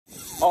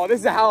Oh,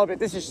 this is a halibut.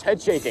 This is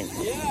head shaking.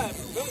 Yeah.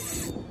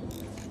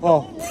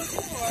 Oh.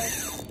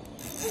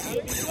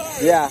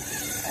 Yeah.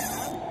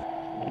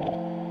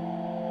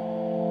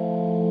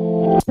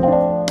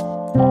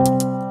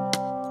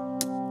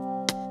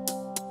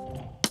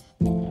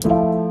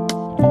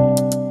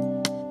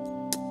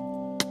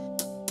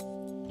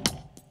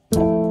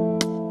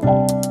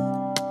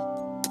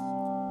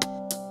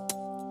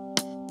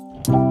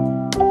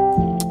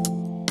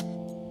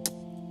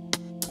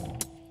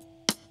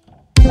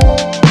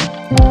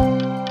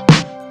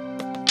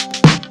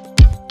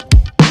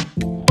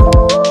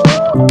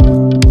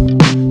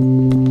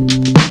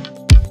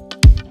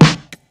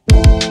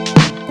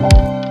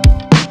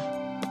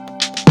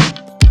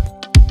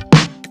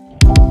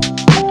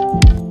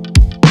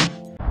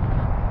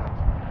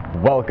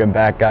 Welcome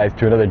back, guys,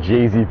 to another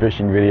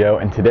JZFishing video,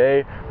 and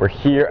today we're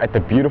here at the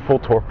beautiful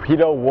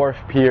Torpedo Wharf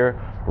Pier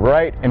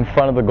right in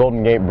front of the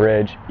Golden Gate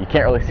Bridge. You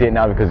can't really see it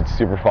now because it's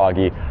super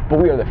foggy, but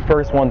we are the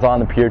first ones on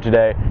the pier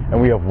today, and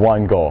we have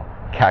one goal: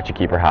 catch a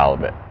keeper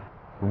halibut.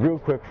 Real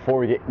quick before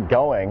we get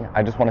going,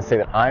 I just want to say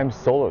that I'm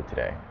solo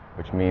today,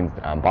 which means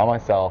that I'm by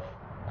myself,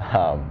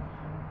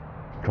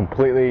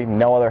 completely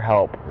no other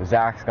help.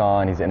 Zach's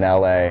gone, he's in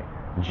LA.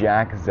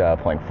 Jack is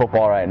playing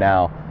football right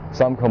now,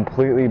 so I'm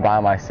completely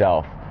by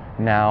myself.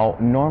 Now,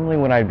 normally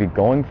when I'd be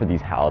going for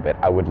these halibut,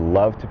 I would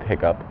love to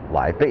pick up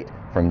live bait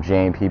from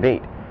J&P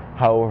Bait.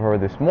 However,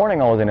 this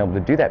morning I wasn't able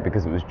to do that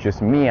because it was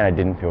just me and I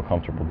didn't feel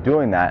comfortable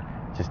doing that.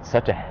 Just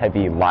such a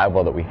heavy live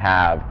well that we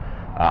have.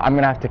 I'm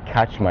gonna have to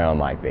catch my own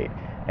live bait.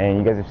 And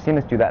you guys have seen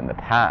us do that in the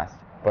past,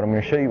 but I'm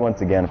gonna show you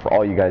once again for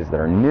all you guys that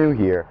are new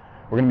here.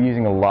 We're gonna be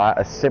using a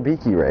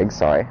sabiki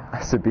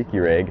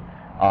rig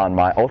on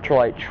my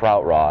ultralight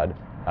trout rod.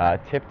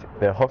 Tipped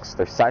the hooks,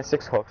 they're size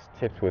 6 hooks,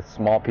 tipped with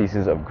small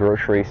pieces of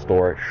grocery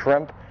store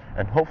shrimp,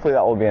 and hopefully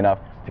that will be enough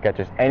to catch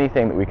us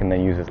anything that we can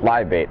then use as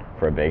live bait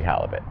for a big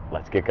halibut.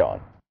 Let's get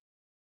going.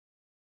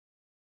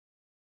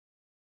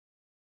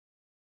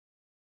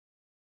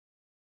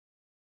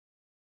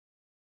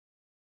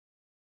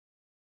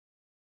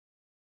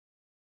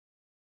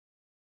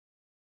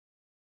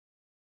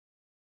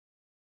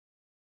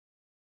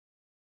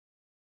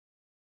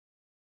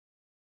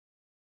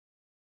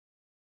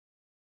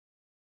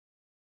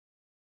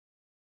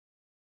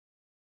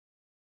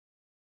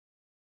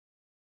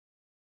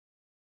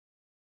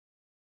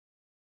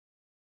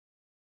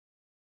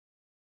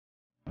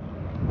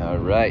 All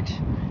right,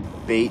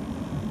 bait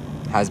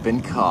has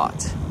been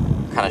caught.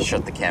 Kind of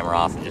shut the camera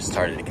off and just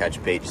started to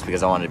catch bait just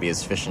because I wanted to be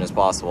as efficient as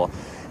possible.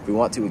 If we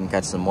want to, we can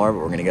catch some more, but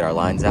we're gonna get our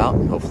lines out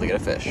and hopefully get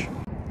a fish.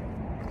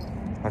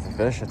 That's a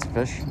fish, that's a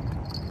fish.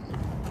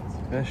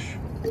 That's a fish.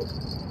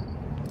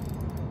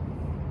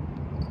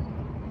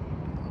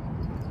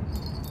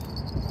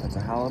 That's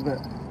a halibut.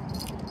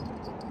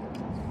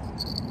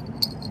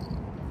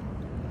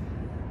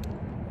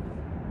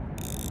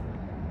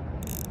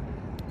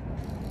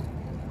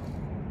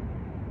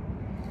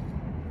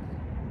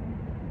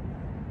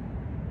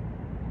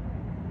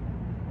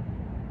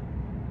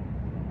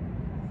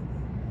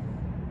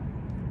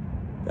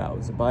 That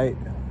was a bite.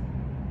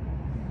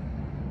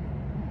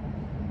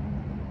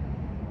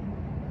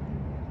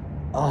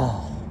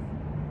 Oh,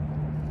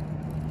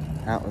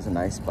 that was a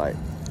nice bite.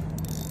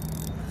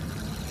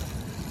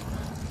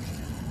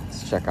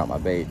 Let's check out my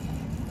bait.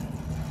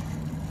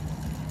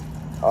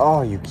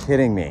 Oh, you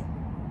kidding me?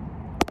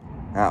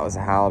 That was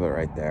a halibut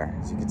right there,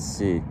 as you can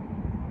see.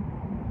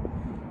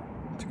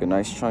 Took a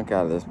nice chunk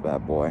out of this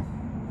bad boy.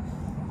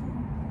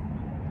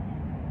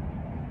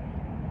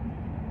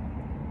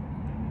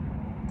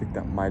 I think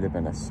that might have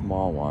been a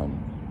small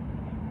one.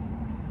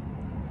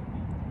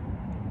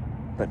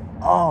 But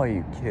oh, are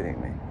you kidding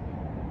me?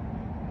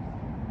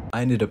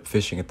 I ended up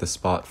fishing at the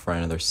spot for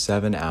another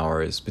 7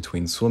 hours.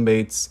 Between swim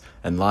baits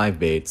and live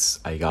baits,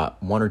 I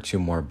got 1 or 2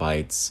 more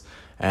bites,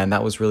 and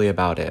that was really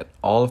about it.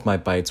 All of my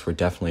bites were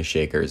definitely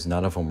shakers.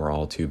 None of them were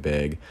all too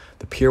big.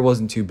 The pier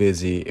wasn't too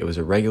busy. It was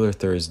a regular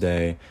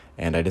Thursday,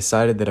 and I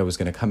decided that I was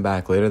going to come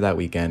back later that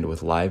weekend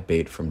with live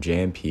bait from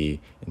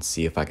J&P and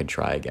see if I could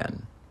try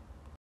again.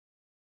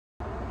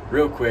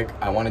 Real quick,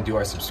 I want to do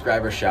our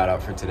subscriber shout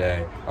out for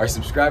today. Our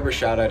subscriber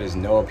shout out is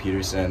Noah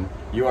Peterson.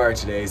 You are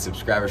today's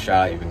subscriber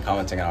shout out. You've been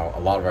commenting on a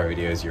lot of our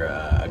videos. You're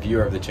a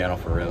viewer of the channel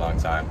for a really long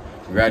time.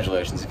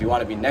 Congratulations. If you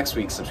want to be next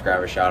week's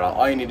subscriber shout out,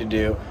 all you need to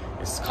do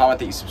is comment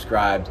that you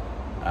subscribed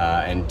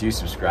and do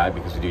subscribe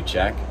because we do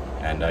check,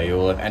 and you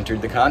will have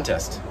entered the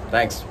contest.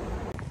 Thanks.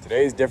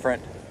 Today is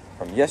different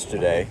from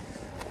yesterday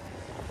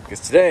because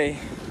today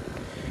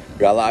we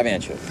got live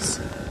anchovies.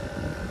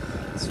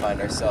 Let's find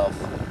ourselves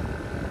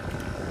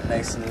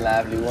nice and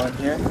lively one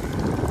here.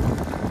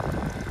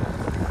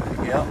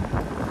 There we go.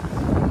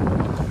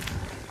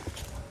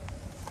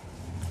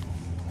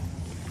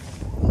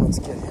 Let's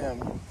get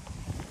him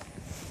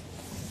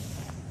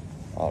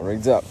all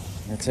rigged up.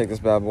 I'm gonna take this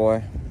bad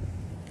boy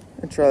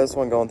and try this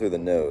one going through the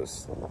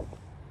nose.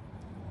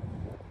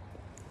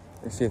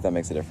 Let's see if that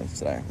makes a difference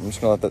today. I'm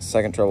just gonna let that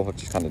second treble hook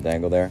just kind of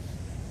dangle there.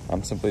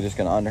 I'm simply just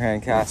gonna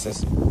underhand cast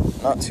this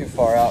not too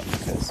far out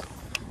because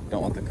I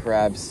don't want the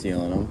crabs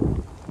stealing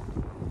them.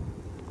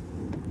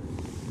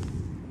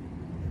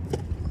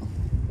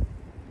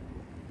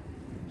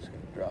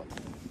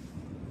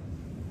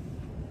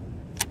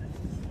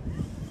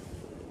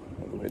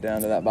 right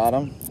down to that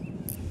bottom.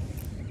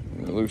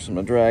 I'm gonna loosen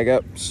my drag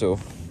up so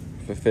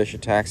if a fish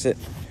attacks it,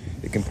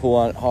 it can pull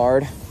on it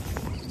hard.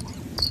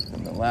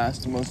 And the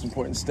last and most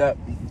important step,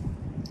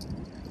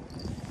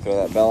 throw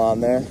that bell on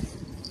there,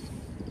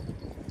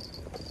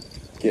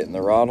 get in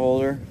the rod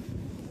holder,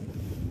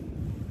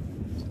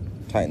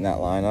 tighten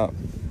that line up.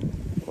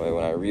 That way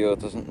when I reel,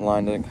 the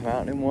line doesn't come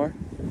out anymore.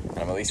 And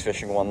I'm at least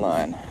fishing one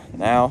line.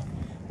 Now,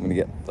 I'm gonna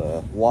get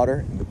the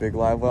water in the big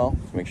live well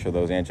to make sure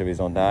those anchovies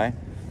don't die.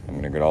 I'm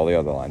gonna get all the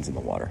other lines in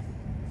the water.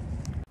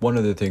 One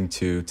other thing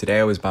too, today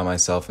I was by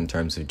myself in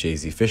terms of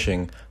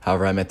JZFishing.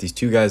 However, I met these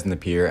two guys in the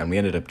pier and we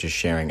ended up just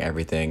sharing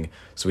everything.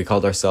 So we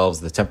called ourselves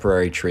the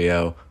temporary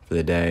trio for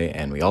the day,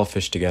 and we all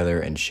fished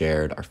together and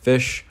shared our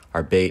fish,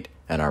 our bait,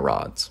 and our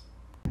rods.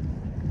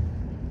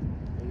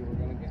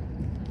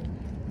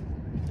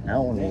 That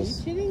one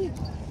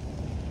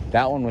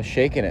was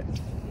shaking it.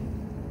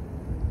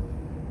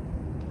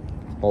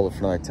 Hold it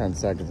for another 10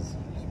 seconds.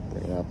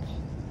 Bring it up.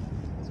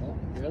 So,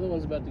 your other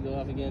one's about to go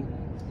off again.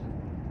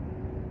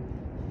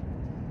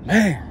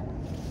 Man,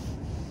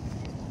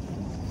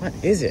 what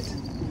is it?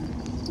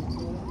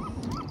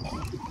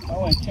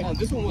 Oh, I checked.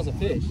 This one was a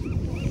fish.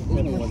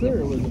 I'm sure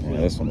it was a fish.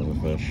 Yeah, this one was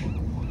a fish.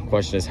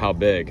 Question is how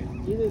big?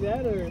 Either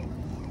that or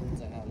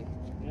it's a halibut.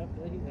 Yep,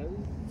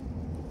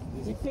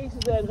 he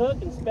tasted that hook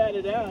and spat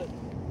it out.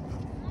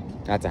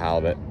 That's a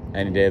halibut.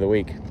 Any day of the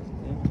week.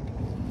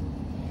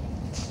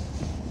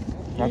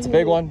 That's a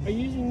big one. Are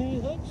you using new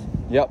hooks?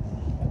 Yep.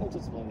 That's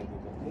what's funny.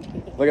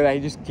 Look at that.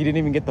 He didn't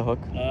even get the hook.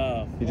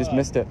 He just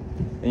missed it.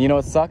 And you know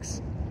what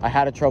sucks? I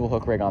had a treble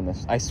hook rig on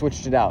this. I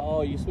switched it out.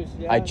 Oh, you switched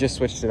it out? I just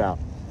switched it out.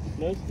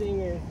 No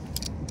stinger.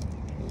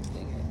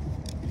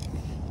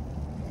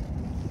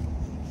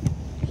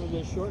 So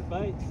those short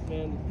bites,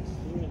 man, the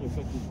stingers are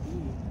fucking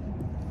speedy.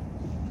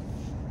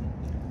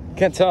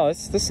 Can't tell.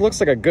 This looks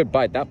like a good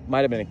bite. That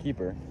might have been a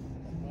keeper.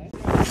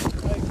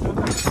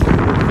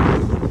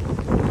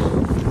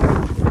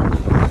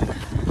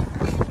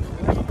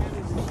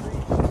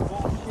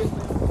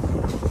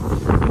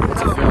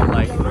 What's it feeling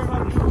like?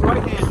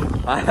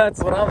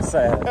 That's what I'm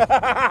saying.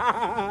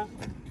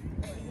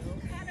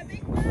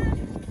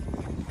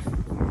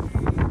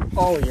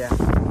 Oh yeah.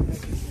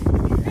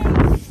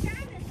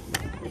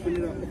 Open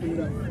it up, open it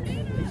up.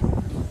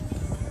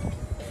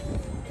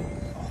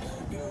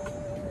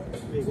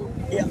 There you go.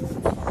 Yeah.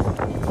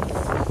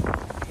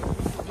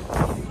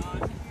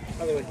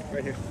 Other way,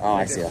 right here. Oh,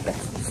 I see. Okay.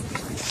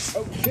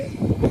 Oh shit.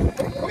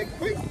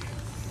 Quick.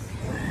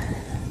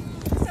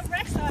 Some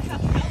wrecks are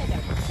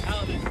halibut.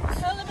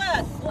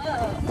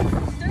 Whoa.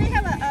 Do we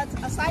have a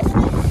size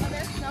on it? On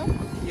there? No?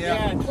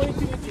 Yeah,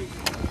 22 inches.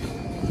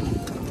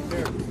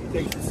 There,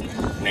 take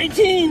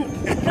 19!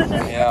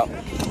 Yeah.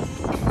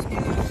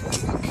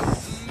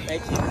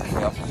 19.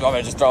 Yep. Do you want me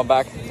to just throw them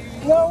back?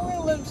 No, we're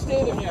gonna let him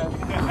stay there.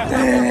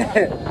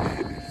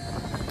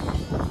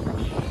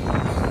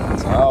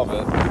 It's a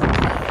halibut.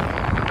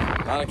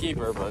 Not a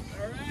keeper, but.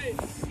 Alright,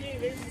 okay,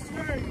 there's the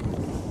start.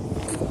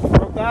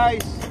 Broke the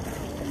ice.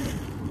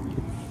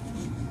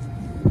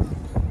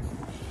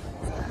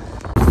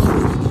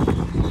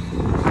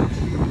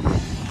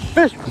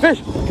 Fish!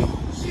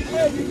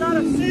 Yeah, you got a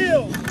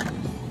seal!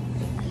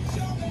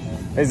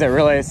 Is it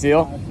really a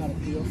seal? That's not a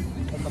seal.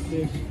 That's a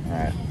fish.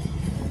 Alright.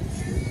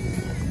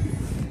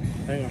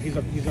 Hang on,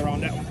 he's around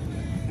that one.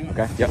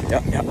 Okay. Yep.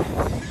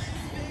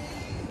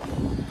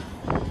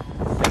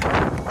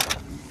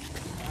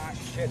 Ah,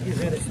 shit, he's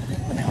in it.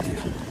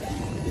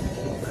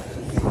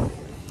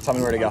 Tell me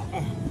where to go.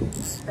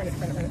 Turn it.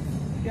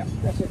 Yep,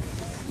 that's it.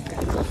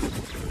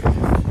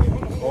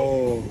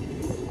 Oh.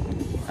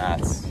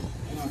 That's.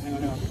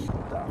 Hang on.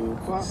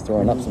 It's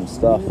throwing up some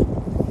stuff.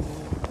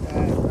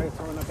 Right,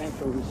 throwing up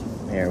anchovies.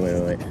 Here,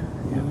 wait.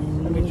 Yeah.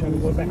 Let me try to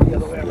go back the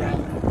other way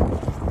around.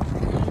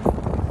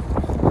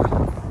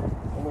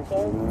 One more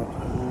time.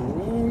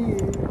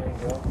 There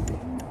you go.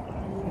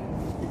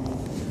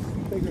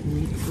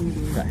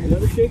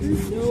 Another shaker?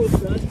 No, it's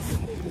not.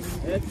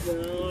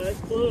 That's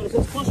close.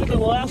 That's closer to the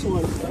last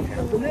one.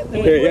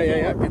 Here,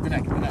 yeah. Get the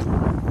net.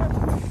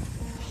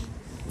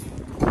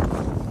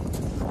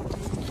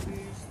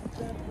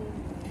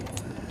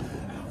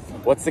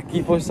 What's the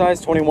keeper size?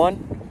 21?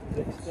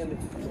 Extend it.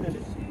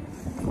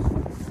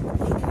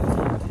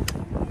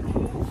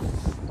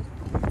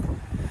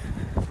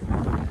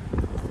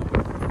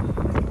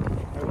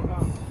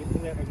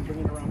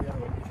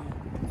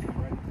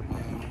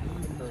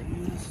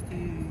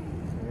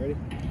 Ready?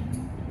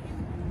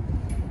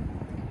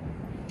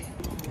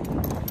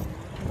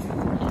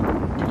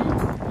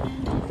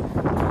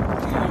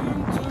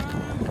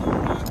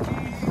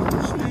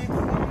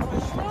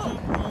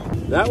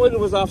 That one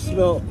was off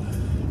smelt.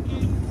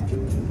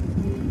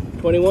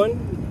 21?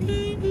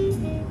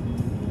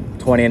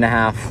 20 and a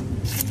half.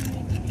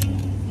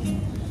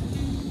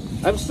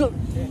 I'm still.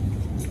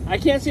 I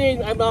can't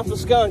say I'm off the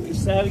skunk. You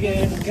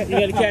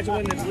gotta catch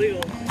one that's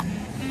legal.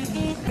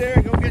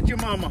 There, go get your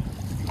mama.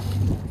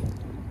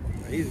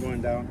 He's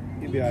going down.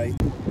 He'll be alright.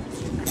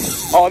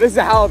 Oh, this is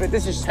a halibut.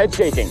 This is head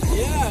shaking.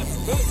 Yeah,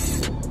 good.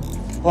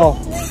 Oh.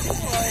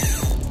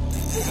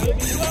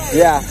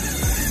 Yeah.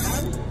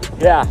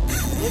 Yeah.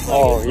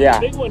 Oh,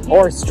 yeah.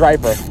 Or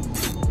striper.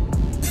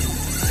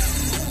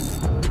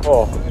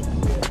 Oh.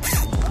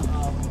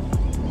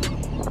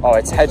 Oh,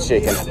 it's head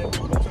shaking.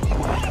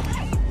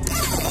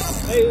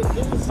 Hey,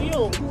 there's a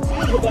seal.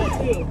 Seal's with that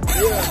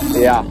too.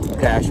 Yeah.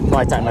 Okay, I should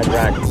probably tighten my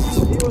drag. He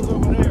was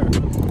over there.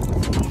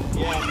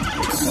 Yeah.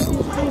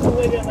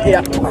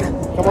 Yeah. Come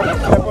on,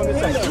 step on this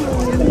side.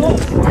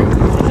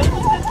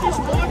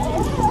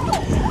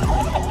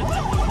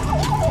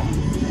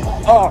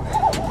 Oh.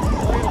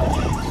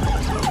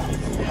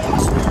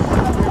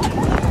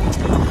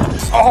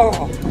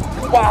 Oh.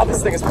 Wow,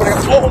 this thing is putting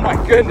up. Oh my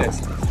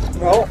goodness.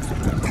 No.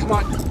 Come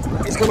on.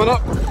 He's coming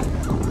up.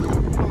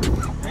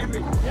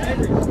 Avery,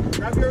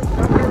 grab your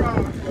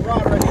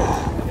rod right here.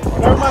 Oh,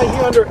 never mind, he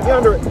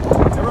under it.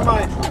 Never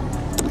mind.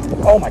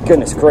 Oh my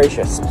goodness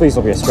gracious. Please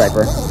don't be a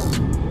striper.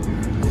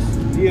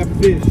 Do you have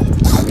fish?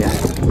 Yeah.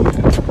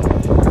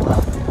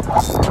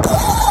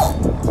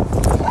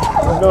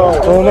 No.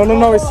 Oh,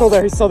 no. He's still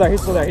there. He's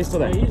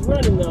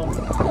running though.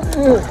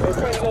 They're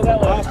trying to go that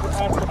way.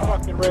 That's the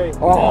fucking ray.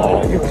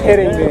 Oh, you're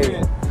kidding me.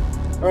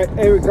 All right,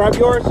 Avery, grab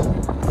yours.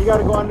 You got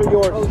to go under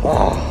yours.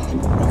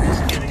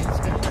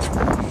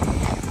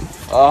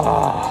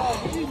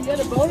 Oh. Dude, you got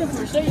a boner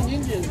for a second,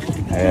 didn't you?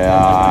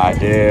 Yeah,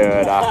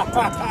 dude.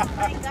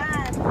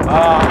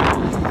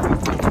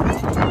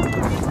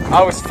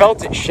 I was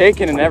felt it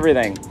shaking and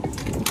everything.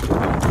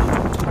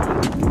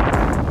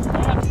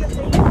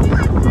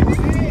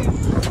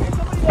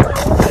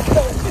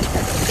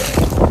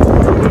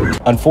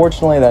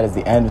 Unfortunately, that is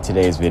the end of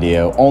today's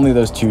video. Only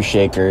those 2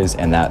 shakers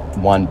and that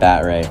 1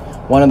 bat ray.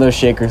 One of those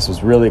shakers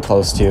was really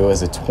close to. It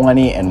was a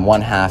 20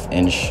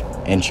 1/2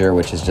 incher,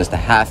 which is just a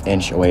 1/2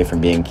 inch away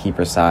from being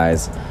keeper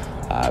size.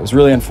 It was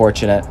really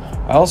unfortunate.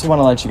 I also want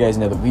to let you guys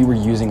know that we were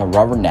using a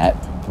rubber net,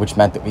 which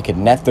meant that we could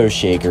net those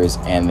shakers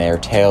and their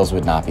tails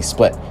would not be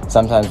split.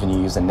 Sometimes when you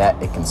use a net,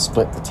 it can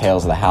split the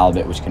tails of the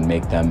halibut, which can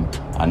make them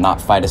not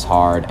fight as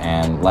hard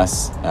and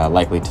less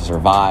likely to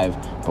survive.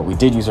 But we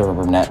did use a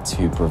rubber net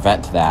to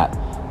prevent that.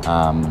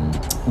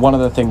 One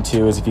other thing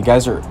too is if you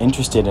guys are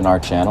interested in our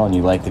channel and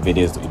you like the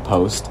videos that we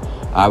post,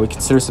 we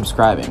consider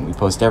subscribing. We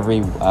post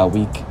every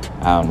week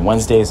on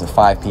Wednesdays at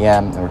 5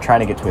 p.m. and we're trying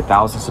to get to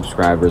 1,000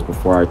 subscribers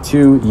before our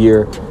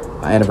 2-year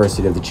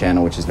anniversary of the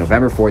channel, which is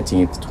November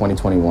 14th,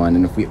 2021.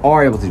 And if we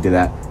are able to do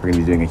that, we're going to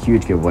be doing a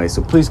huge giveaway.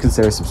 So please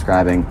consider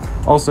subscribing.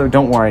 Also,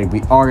 don't worry,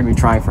 we are going to be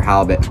trying for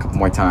halibut a couple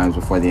more times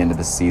before the end of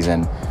the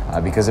season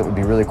because it would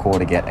be really cool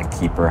to get a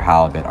keeper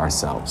halibut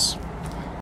ourselves.